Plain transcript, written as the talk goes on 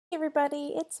Hey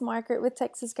everybody, it's Margaret with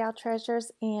Texas Gal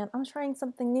Treasures, and I'm trying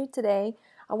something new today.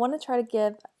 I want to try to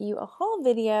give you a whole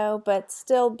video but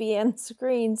still be on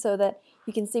screen so that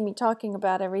you can see me talking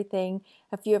about everything.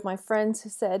 A few of my friends who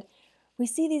said, we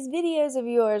see these videos of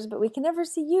yours but we can never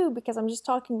see you because I'm just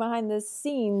talking behind the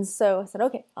scenes. So I said,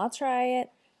 okay, I'll try it.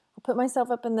 I'll put myself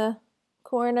up in the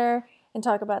corner and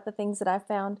talk about the things that I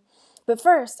found. But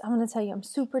first, I'm going to tell you I'm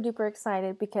super duper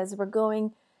excited because we're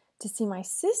going to see my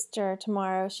sister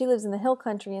tomorrow. She lives in the hill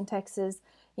country in Texas,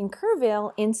 in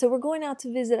Kerrville, and so we're going out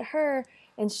to visit her,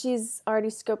 and she's already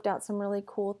scoped out some really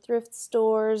cool thrift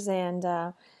stores, and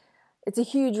it's a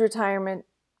huge retirement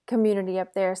community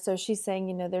up there, so she's saying,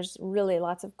 you know, there's really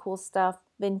lots of cool stuff,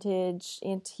 vintage,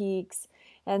 antiques,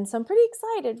 and so I'm pretty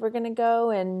excited. We're going to go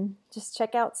and just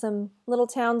check out some little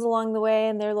towns along the way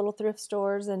and their little thrift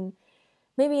stores, and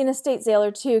maybe an estate sale or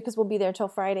two because we'll be there till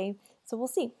Friday, so we'll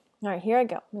see. All right, here I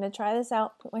go. I'm going to try this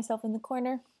out, put myself in the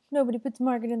corner. Nobody puts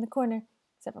Margaret in the corner,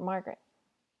 except for Margaret.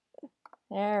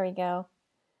 There we go.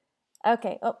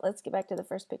 Okay, let's get back to the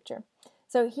first picture.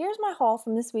 So here's my haul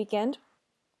from this weekend.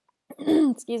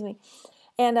 Excuse me.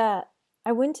 And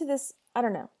I went to this, I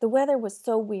don't know, the weather was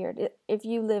so weird. If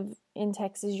you live in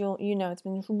Texas, you know it's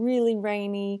been really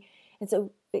rainy. And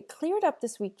so it cleared up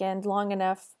this weekend long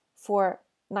enough for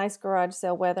nice garage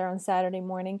sale weather on Saturday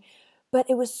morning. But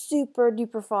it was super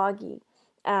duper foggy.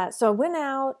 So I went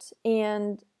out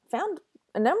and found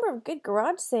a number of good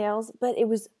garage sales, but it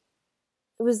was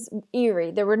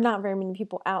eerie. There were not very many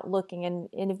people out looking, and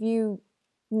if you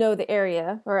know the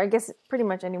area, or I guess pretty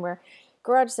much anywhere,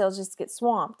 garage sales just get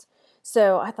swamped.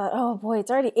 So I thought, oh boy, it's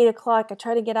already 8 o'clock. I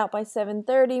try to get out by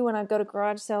 7:30 when I go to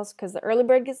garage sales because the early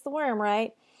bird gets the worm,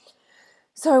 right?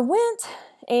 So I went,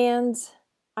 and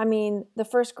I mean, the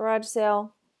first garage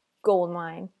sale, gold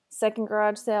mine. Second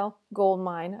garage sale, gold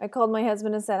mine. I called my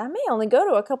husband and said, I may only go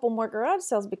to a couple more garage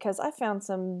sales because I found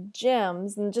some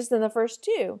gems and just in the first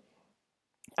two.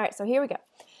 All right, so here we go.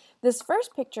 This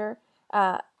first picture,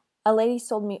 a lady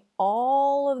sold me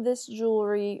all of this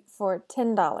jewelry for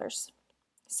 $10.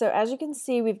 So as you can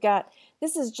see, we've got,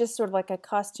 this is just sort of like a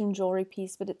costume jewelry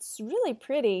piece, but it's really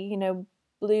pretty, you know,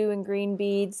 blue and green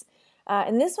beads.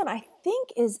 And this one I think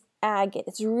is agate.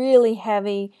 It's really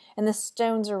heavy, and the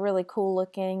stones are really cool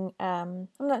looking. I'm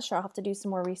not sure. I'll have to do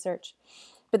some more research.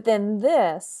 But then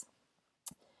this,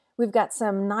 we've got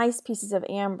some nice pieces of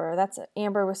amber. That's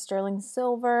amber with sterling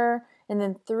silver, and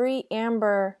then 3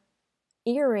 amber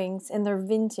earrings, and they're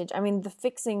vintage. I mean, the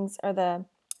fixings or the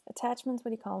attachments, what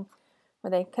do you call them, where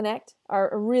they connect,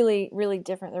 are really, really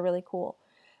different. They're really cool.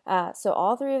 So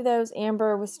all 3 of those,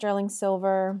 amber with sterling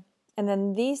silver. And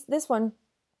then this one,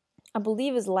 I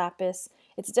believe, is lapis.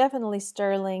 It's definitely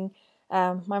sterling.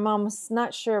 My mom was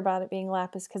not sure about it being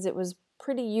lapis because it was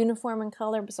pretty uniform in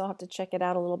color, so I'll have to check it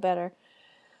out a little better.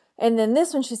 And then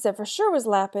this one she said for sure was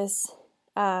lapis,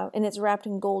 and it's wrapped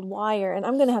in gold wire. And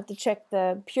I'm going to have to check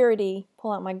the purity,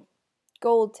 pull out my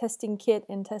gold testing kit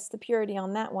and test the purity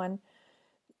on that one.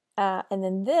 And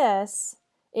then this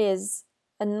is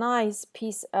a nice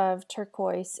piece of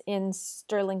turquoise in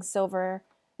sterling silver.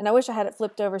 And I wish I had it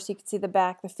flipped over so you could see the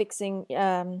back, the fixing.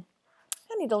 I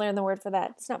need to learn the word for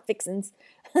that. It's not fixins.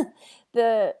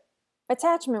 The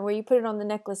attachment where you put it on the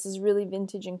necklace is really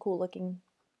vintage and cool looking.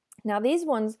 Now these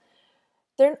ones,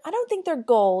 I don't think they're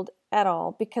gold at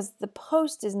all because the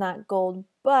post is not gold,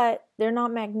 but they're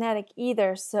not magnetic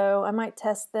either, so I might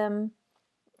test them.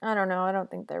 I don't know. I don't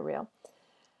think they're real.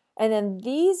 And then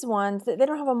these ones, they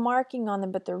don't have a marking on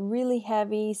them, but they're really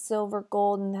heavy, silver,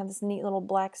 gold, and have this neat little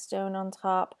black stone on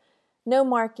top. No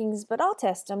markings, but I'll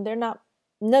test them. They're not,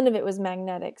 none of it was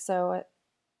magnetic, so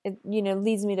it you know,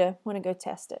 leads me to want to go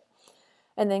test it.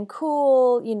 And then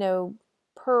cool, you know,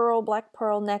 black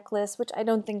pearl necklace, which I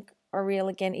don't think are real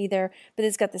again either, but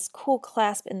it's got this cool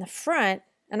clasp in the front,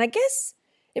 and I guess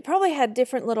it probably had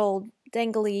different little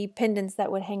dangly pendants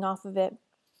that would hang off of it.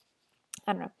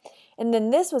 I don't know. And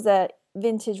then this was a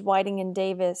vintage Whiting and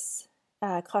Davis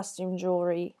costume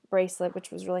jewelry bracelet, which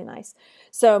was really nice.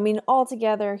 So, I mean, all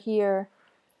together here,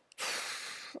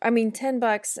 I mean,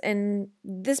 $10, and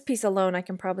this piece alone I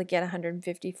can probably get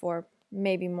 $150 for,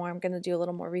 maybe more. I'm going to do a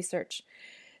little more research.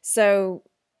 So,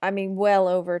 I mean, well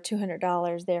over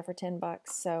 $200 there for $10.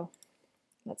 So,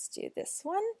 let's do this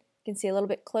one. You can see a little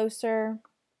bit closer.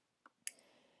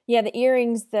 Yeah, the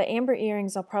earrings, the amber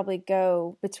earrings, I'll probably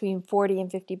go between $40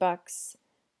 and $50,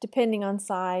 depending on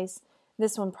size.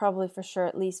 This one probably for sure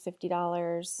at least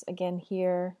 $50. Again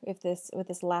here, with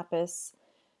this lapis,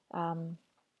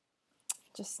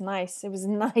 just nice. It was a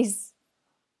nice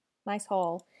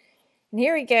haul. And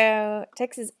here we go,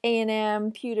 Texas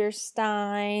A&M, Pewter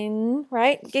Stein,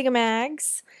 right?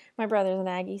 Gigamags. My brother's an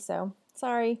Aggie, so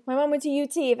sorry. My mom went to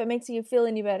UT, if it makes you feel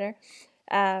any better.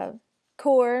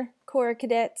 Corps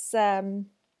Cadets,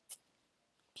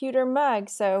 pewter mug,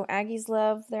 so Aggies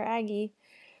love their Aggie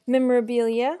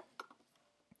memorabilia.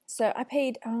 So I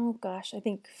paid, oh gosh, I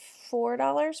think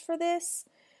 $4 for this.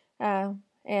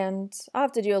 And I'll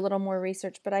have to do a little more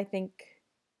research, but I think,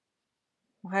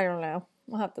 I don't know.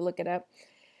 I'll have to look it up.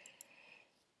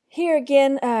 Here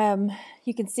again,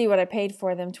 you can see what I paid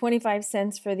for them. 25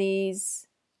 cents for these.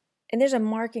 And there's a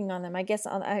marking on them. I guess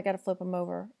I got to flip them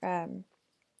over.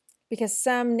 Because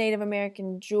some Native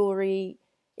American jewelry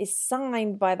is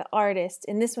signed by the artist,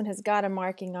 and this one has got a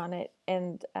marking on it.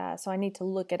 And so I need to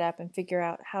look it up and figure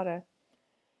out how to,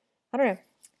 I don't know,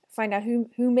 find out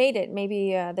who made it.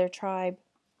 Maybe their tribe.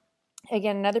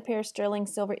 Again, another pair of sterling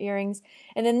silver earrings.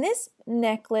 And then this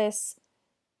necklace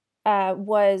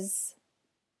was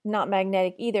not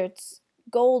magnetic either. It's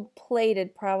gold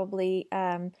plated probably.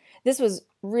 This was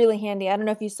really handy. I don't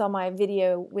know if you saw my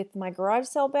video with my garage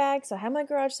sale bag. So I had my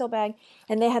garage sale bag,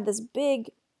 and they had this big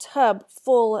tub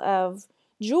full of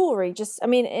jewelry. Just, I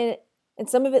mean, and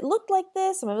some of it looked like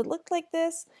this, some of it looked like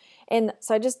this. And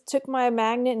so I just took my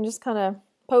magnet and just kind of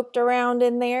poked around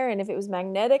in there, and if it was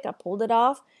magnetic, I pulled it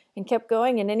off and kept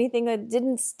going, and anything that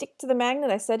didn't stick to the magnet,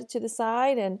 I set it to the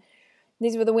side, and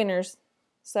these were the winners.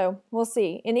 So we'll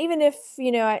see. And even if,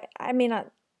 you know, I may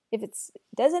not, if it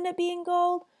does end up being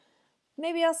gold,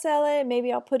 maybe I'll sell it,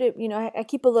 maybe I'll put it, you know, I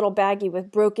keep a little baggie with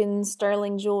broken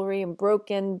sterling jewelry and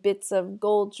broken bits of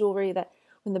gold jewelry that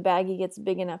when the baggie gets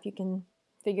big enough, you can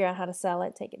figure out how to sell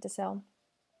it, take it to sell.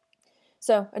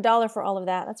 So $1 for all of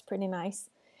that. That's pretty nice.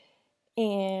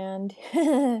 And,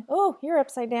 oh, you're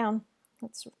upside down.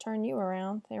 Let's turn you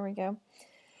around. There we go.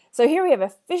 So here we have a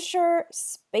Fisher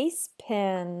Space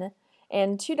Pen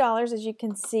and $2, as you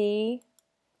can see.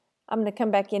 I'm going to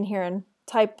come back in here and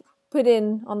put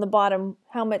in on the bottom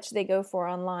how much they go for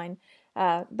online.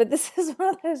 But this is one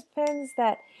of those pens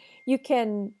that you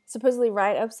can supposedly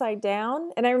write upside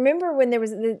down. And I remember when there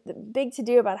was the big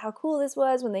to-do about how cool this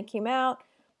was when they came out.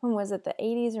 When was it, the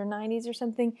 80s or 90s or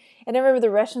something? And I remember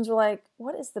the Russians were like,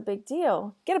 what is the big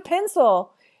deal? Get a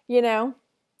pencil, you know?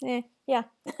 Yeah.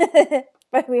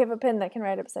 But we have a pen that can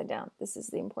write upside down. This is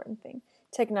the important thing.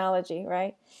 Technology,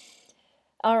 right?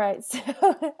 All right, so,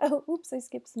 oh, oops, I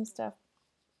skipped some stuff.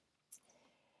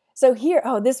 So here,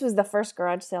 oh, this was the first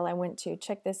garage sale I went to.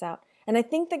 Check this out. And I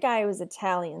think the guy was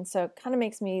Italian, so it kind of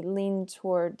makes me lean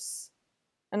towards,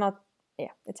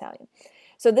 Italian.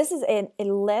 So this is a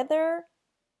leather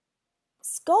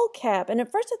skull cap, and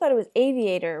at first I thought it was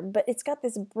aviator, but it's got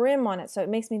this brim on it, so it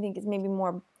makes me think it's maybe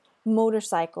more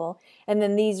motorcycle. And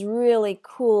then these really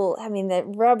cool, I mean, the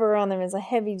rubber on them is a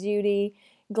heavy duty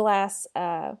glass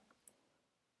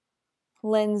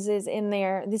lenses in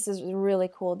there. This is really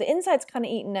cool. The inside's kind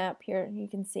of eaten up here, you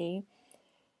can see.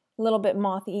 A little bit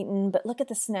moth-eaten, but look at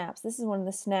the snaps. This is one of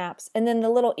the snaps. And then the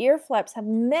little ear flaps have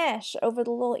mesh over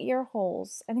the little ear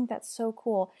holes. I think that's so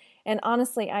cool. And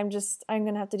honestly, I'm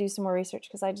going to have to do some more research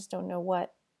because I just don't know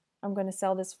what I'm going to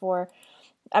sell this for.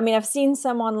 I mean, I've seen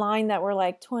some online that were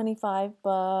like 25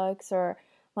 bucks or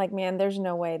like, man, there's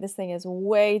no way. This thing is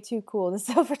way too cool to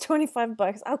sell for 25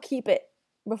 bucks. I'll keep it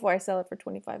before I sell it for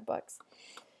 25 bucks.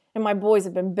 And my boys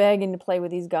have been begging to play with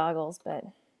these goggles, but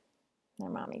they're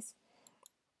mommies.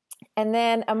 And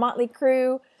then a Motley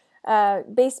Crue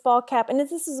baseball cap. And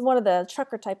this is one of the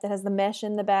trucker type that has the mesh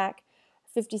in the back.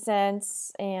 50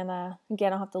 cents. And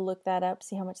again, I'll have to look that up,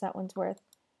 see how much that one's worth.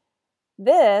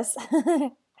 This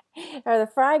are the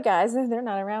Fry Guys. They're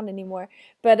not around anymore.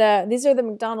 But these are the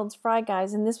McDonald's Fry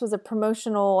Guys. And this was a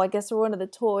promotional, I guess, one of the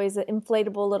toys, an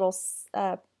inflatable little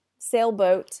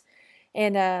sailboat.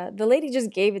 And the lady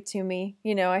just gave it to me.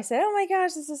 You know, I said, oh my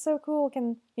gosh, this is so cool.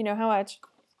 How much?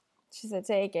 She said,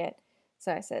 take it.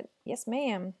 So I said, yes,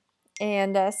 ma'am.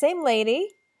 And same lady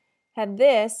had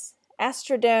this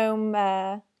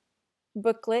Astrodome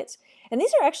booklet. And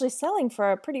these are actually selling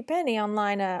for a pretty penny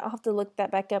online. I'll have to look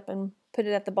that back up and put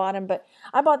it at the bottom. But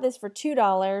I bought this for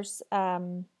 $2.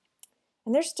 And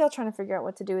they're still trying to figure out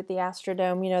what to do with the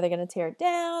Astrodome. You know, they're going to tear it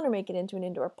down or make it into an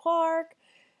indoor park.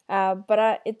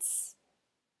 But it's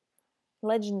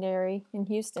legendary in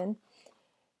Houston.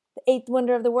 The eighth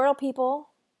wonder of the world, people.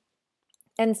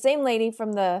 And same lady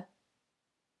from the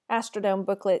Astrodome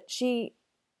booklet,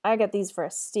 I got these for a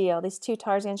steal, these two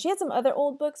Tarzan. She had some other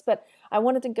old books, but I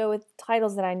wanted to go with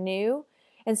titles that I knew.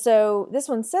 And so this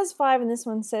one says 5 and this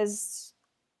one says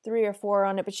 3 or 4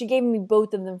 on it, but she gave me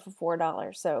both of them for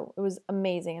 $4. So it was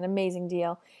amazing, an amazing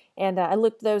deal. And I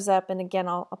looked those up, and again,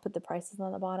 I'll put the prices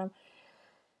on the bottom.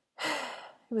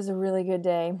 It was a really good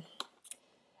day.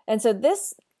 And so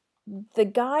the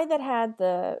guy that had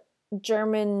the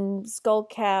German skull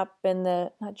cap and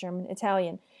not German,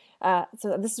 Italian.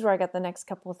 So this is where I got the next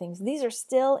couple of things. These are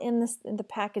still in the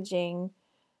packaging.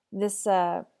 This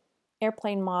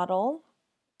airplane model.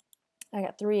 I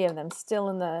got 3 of them still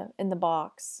in the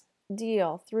box.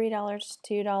 Deal, $3,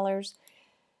 $2.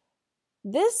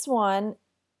 This one,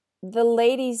 the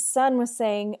lady's son was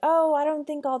saying, "Oh, I don't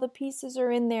think all the pieces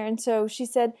are in there." And so she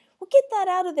said, "Well, get that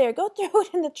out of there. Go throw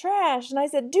it in the trash." And I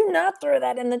said, "Do not throw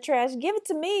that in the trash. Give it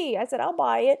to me." I said, "I'll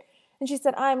buy it." And she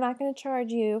said, "I'm not going to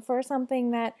charge you for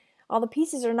something that all the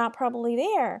pieces are not probably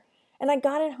there." And I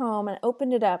got it home and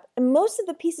opened it up. And most of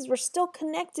the pieces were still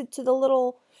connected to the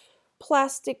little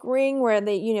plastic ring where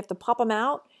you have to pop them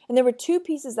out. And there were 2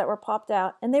 pieces that were popped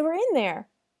out, and they were in there.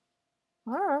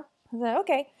 I said,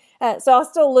 okay. So I'll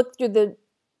still look through the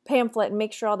pamphlet and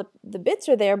make sure all the bits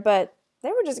are there, but they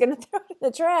were just going to throw it in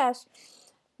the trash.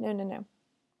 No.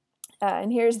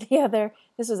 And here's the other.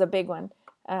 This was a big one.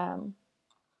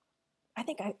 I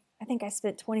think I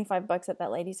spent $25 at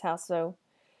that lady's house. So,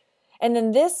 and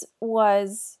then this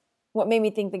was what made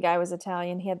me think the guy was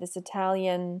Italian. He had this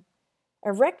Italian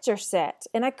erector set,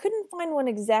 and I couldn't find one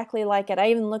exactly like it.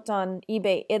 I even looked on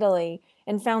eBay Italy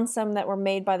and found some that were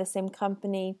made by the same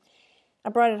company. I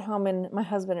brought it home, and my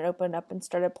husband had opened it up and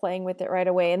started playing with it right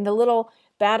away. And the little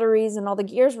batteries and all the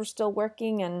gears were still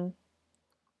working, and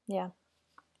yeah,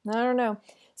 I don't know.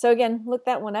 So again, look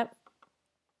that one up.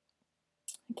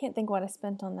 I can't think what I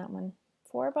spent on that one.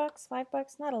 $4,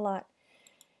 $5, not a lot.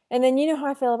 And then you know how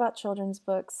I feel about children's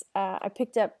books. I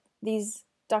picked up these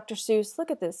Dr. Seuss.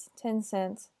 Look at this, 10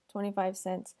 cents, 25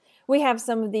 cents. We have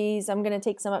some of these. I'm going to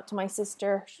take some up to my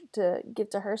sister to give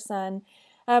to her son.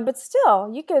 But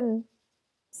still, you can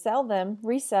sell them,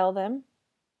 resell them,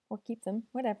 or keep them,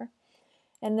 whatever.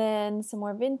 And then some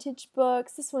more vintage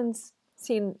books. This one's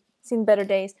seen better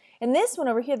days. And this one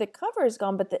over here, the cover is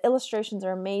gone, but the illustrations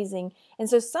are amazing. And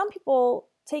so some people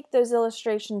take those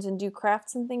illustrations and do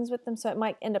crafts and things with them. So it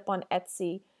might end up on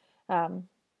Etsy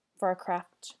for a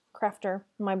crafter.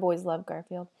 My boys love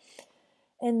Garfield.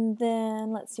 And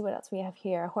then let's see what else we have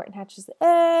here. Horton Hatches the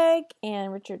Egg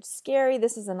and Richard Scarry.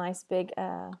 This is a nice big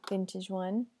vintage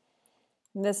one.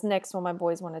 And this next one my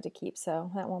boys wanted to keep,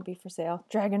 so that won't be for sale.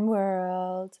 Dragon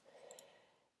World.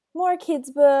 More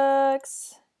kids'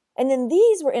 books. And then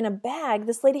these were in a bag.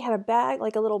 This lady had a bag,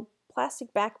 like a little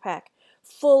plastic backpack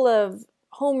full of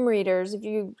home readers. If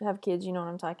you have kids, you know what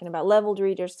I'm talking about. Leveled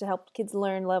readers to help kids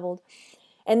learn leveled.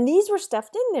 And these were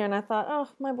stuffed in there, and I thought, oh,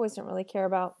 my boys don't really care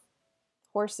about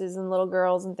horses and little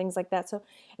girls and things like that. So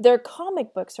they're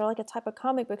comic books. They're like a type of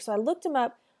comic book. So I looked them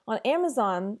up on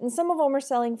Amazon, and some of them are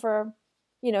selling for,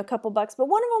 a couple bucks, but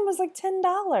one of them was like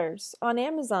 $10 on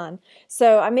Amazon.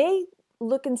 So I may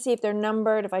look and see if they're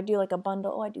numbered. If I do like a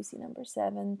bundle, I do see number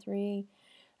 7, 3.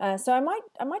 So I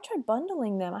might try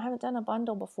bundling them. I haven't done a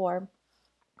bundle before,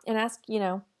 and ask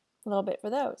a little bit for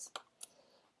those.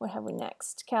 What have we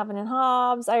next? Calvin and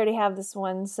Hobbes. I already have this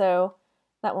one, so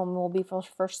that one will be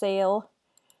for sale.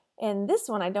 And this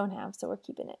one I don't have, so we're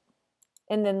keeping it.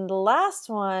 And then the last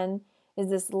one is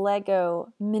this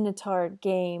Lego Minotaur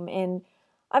game, and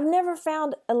I've never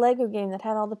found a Lego game that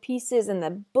had all the pieces and the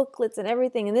booklets and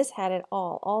everything, and this had it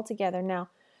all together. Now,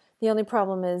 the only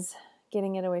problem is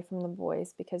getting it away from the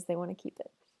boys because they want to keep it.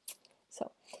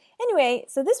 So, anyway,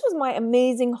 so this was my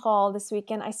amazing haul this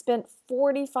weekend. I spent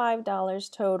 $45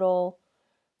 total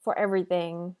for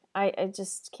everything. I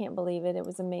just can't believe it. It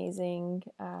was amazing.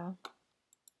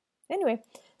 Anyway,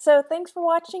 so thanks for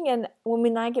watching, and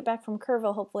when I get back from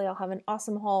Kerrville, hopefully I'll have an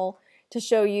awesome haul to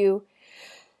show you.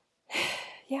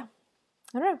 Yeah,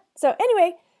 I don't know. So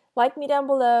anyway, like me down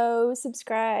below,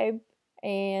 subscribe,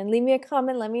 and leave me a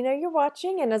comment. Let me know you're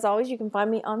watching. And as always, you can find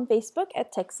me on Facebook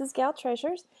at Texas Gal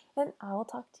Treasures. And I will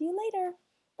talk to you later.